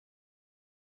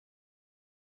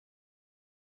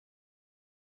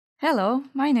Hello,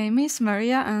 my name is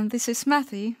Maria and this is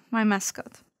Mathy, my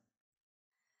mascot.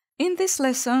 In this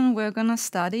lesson we're gonna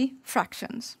study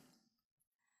fractions.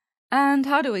 And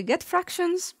how do we get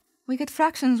fractions? We get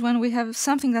fractions when we have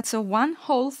something that's a one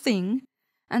whole thing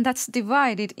and that's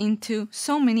divided into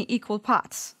so many equal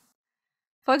parts.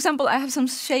 For example, I have some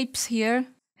shapes here.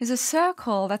 Here's a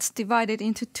circle that's divided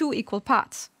into two equal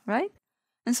parts, right?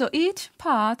 And so each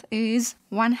part is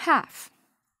 1/2.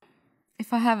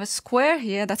 If I have a square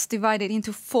here that's divided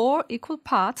into 4 equal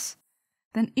parts,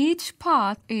 then each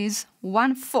part is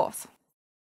 1/4.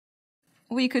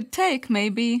 We could take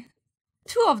maybe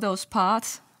 2 of those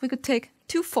parts, we could take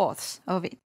 2/4 of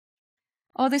it.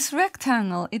 Or this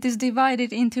rectangle, it is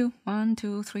divided into 1,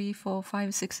 2, 3, 4,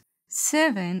 5, 6,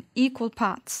 7 equal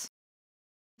parts.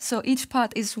 So each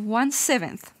part is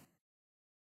 1/7.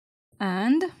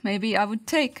 And maybe I would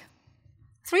take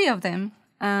 3 of them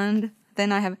and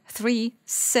then I have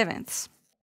 3/7.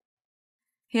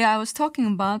 Here I was talking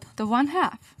about the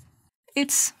 1/2.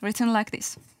 It's written like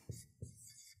this.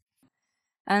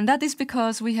 And that is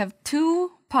because we have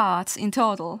 2 parts in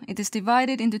total. It is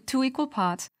divided into 2 equal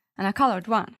parts and I colored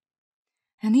 1.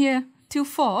 And here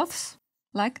 2/4,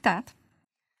 like that.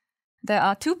 There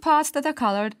are 2 parts that are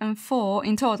colored and 4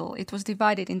 in total. It was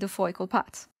divided into 4 equal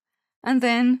parts. And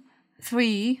then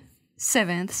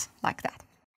 3/7, like that.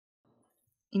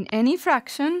 In any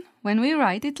fraction, when we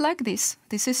write it like this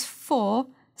is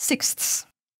 4/6.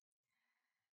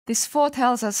 This 4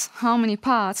 tells us how many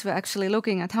parts we're actually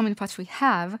looking at, how many parts we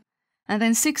have, and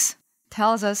then 6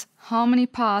 tells us how many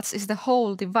parts is the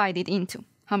whole divided into,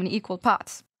 how many equal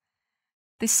parts.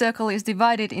 This circle is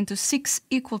divided into 6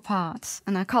 equal parts,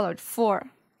 and I colored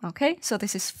 4, okay? So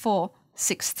this is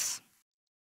 4/6.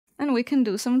 And we can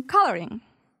do some coloring.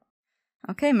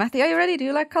 Okay, Mathy, are you ready? Do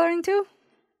you like coloring too?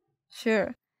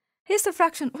 Sure. Here's the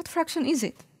fraction. What fraction is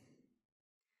it?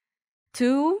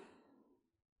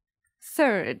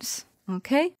 2/3.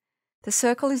 Okay? The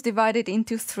circle is divided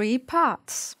into 3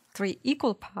 parts, 3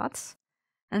 equal parts.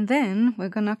 And then we're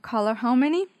gonna color how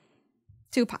many?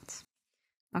 2 parts.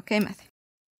 Okay, Mathy.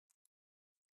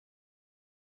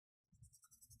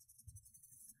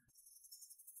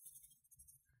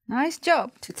 Nice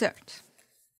job, 2/3.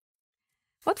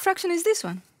 What fraction is this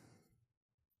one?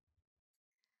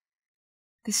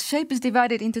 This shape is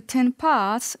divided into 10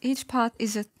 parts. Each part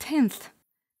is 1/10.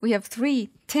 We have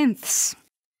 3/10.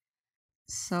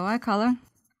 So I color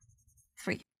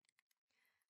 3.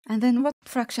 And then what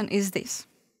fraction is this?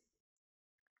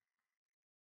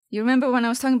 You remember when I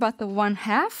was talking about the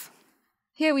 1/2?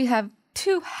 Here we have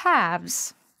 2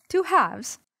 halves. 2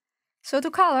 halves. So to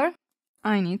color,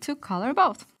 I need to color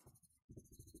both.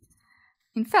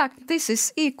 In fact, this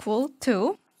is equal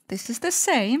to, this is the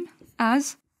same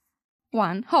as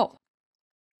 1 whole.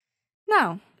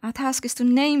 Now, our task is to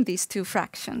name these 2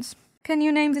 fractions. Can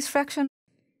you name this fraction?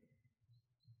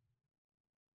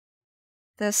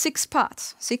 There are 6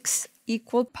 parts, 6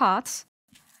 equal parts,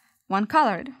 1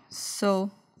 colored,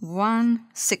 so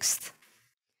 1/6.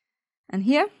 And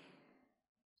here,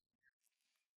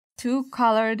 2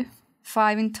 colored,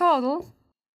 5 in total,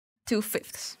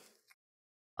 2/5.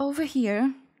 Over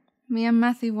here, me and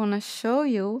Mathy want to show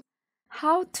you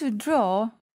how to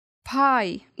draw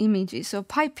pie images or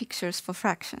pie pictures for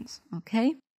fractions,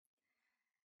 okay?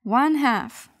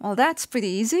 1/2. Well, that's pretty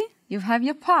easy. You have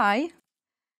your pie,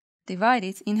 divide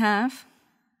it in half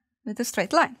with a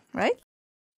straight line, right?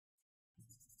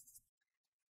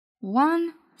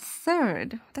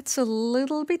 1/3. That's a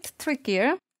little bit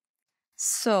trickier.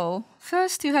 So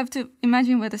first you have to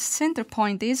imagine where the center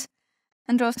point is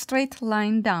and draw a straight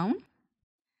line down.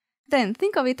 Then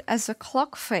think of it as a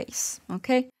clock face,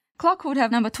 okay? Clock would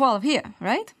have number 12 here,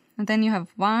 right? And then you have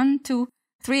 1, 2,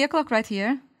 3 o'clock right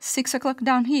here, 6 o'clock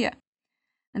down here.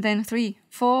 And then 3,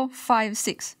 4, 5,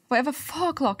 6. Wherever 4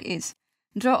 o'clock is,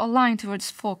 draw a line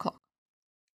towards 4 o'clock.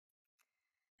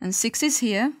 And 6 is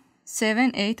here,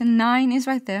 7, 8, and 9 is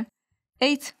right there.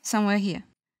 8 somewhere here.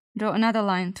 Draw another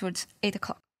line towards 8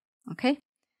 o'clock, okay?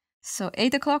 So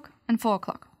 8 o'clock and 4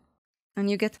 o'clock. And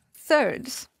you get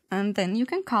thirds, and then you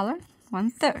can color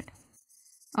 1/3.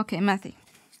 Okay, Mathy.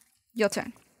 Your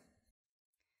turn.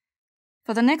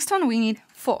 For the next one, we need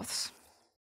 4ths.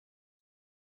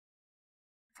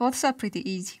 4ths are pretty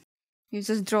easy. You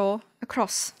just draw a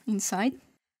cross inside.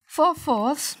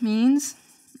 4/4 means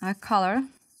I color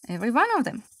every one of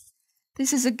them.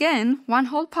 This is again 1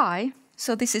 whole pie,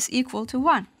 so this is equal to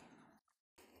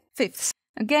 1/5.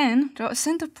 Again, draw a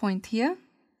center point here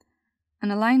and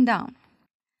a line down.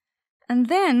 And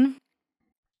then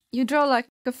you draw like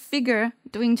a figure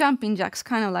doing jumping jacks,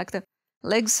 kind of like the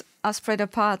legs are spread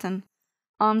apart and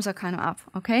arms are kind of up,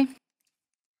 okay?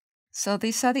 So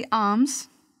these are the arms,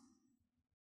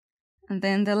 and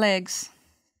then the legs,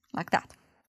 like that.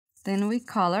 Then we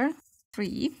color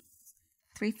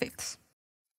 3/5.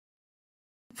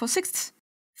 For sixths,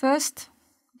 first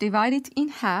divide it in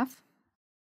half,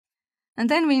 and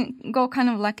then we go kind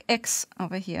of like X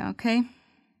over here, okay?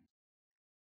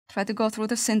 Try to go through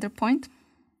the center point,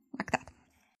 like that.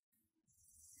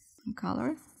 And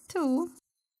color 2.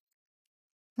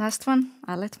 Last one,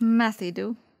 I'll let Mathy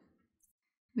do.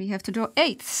 We have to draw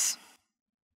eighths.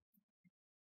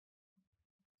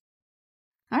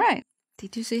 All right,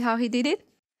 did you see how he did it?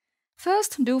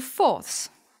 First do fourths.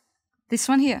 This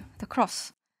one here, the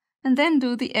cross. And then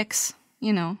do the X,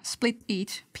 you know, split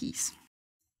each piece.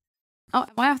 Oh,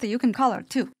 Mathy, you can color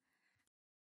too.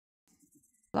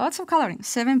 Lots of coloring,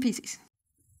 7 pieces.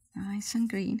 Nice and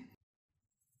green.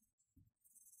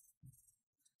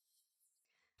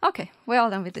 Okay, we're all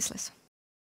done with this lesson.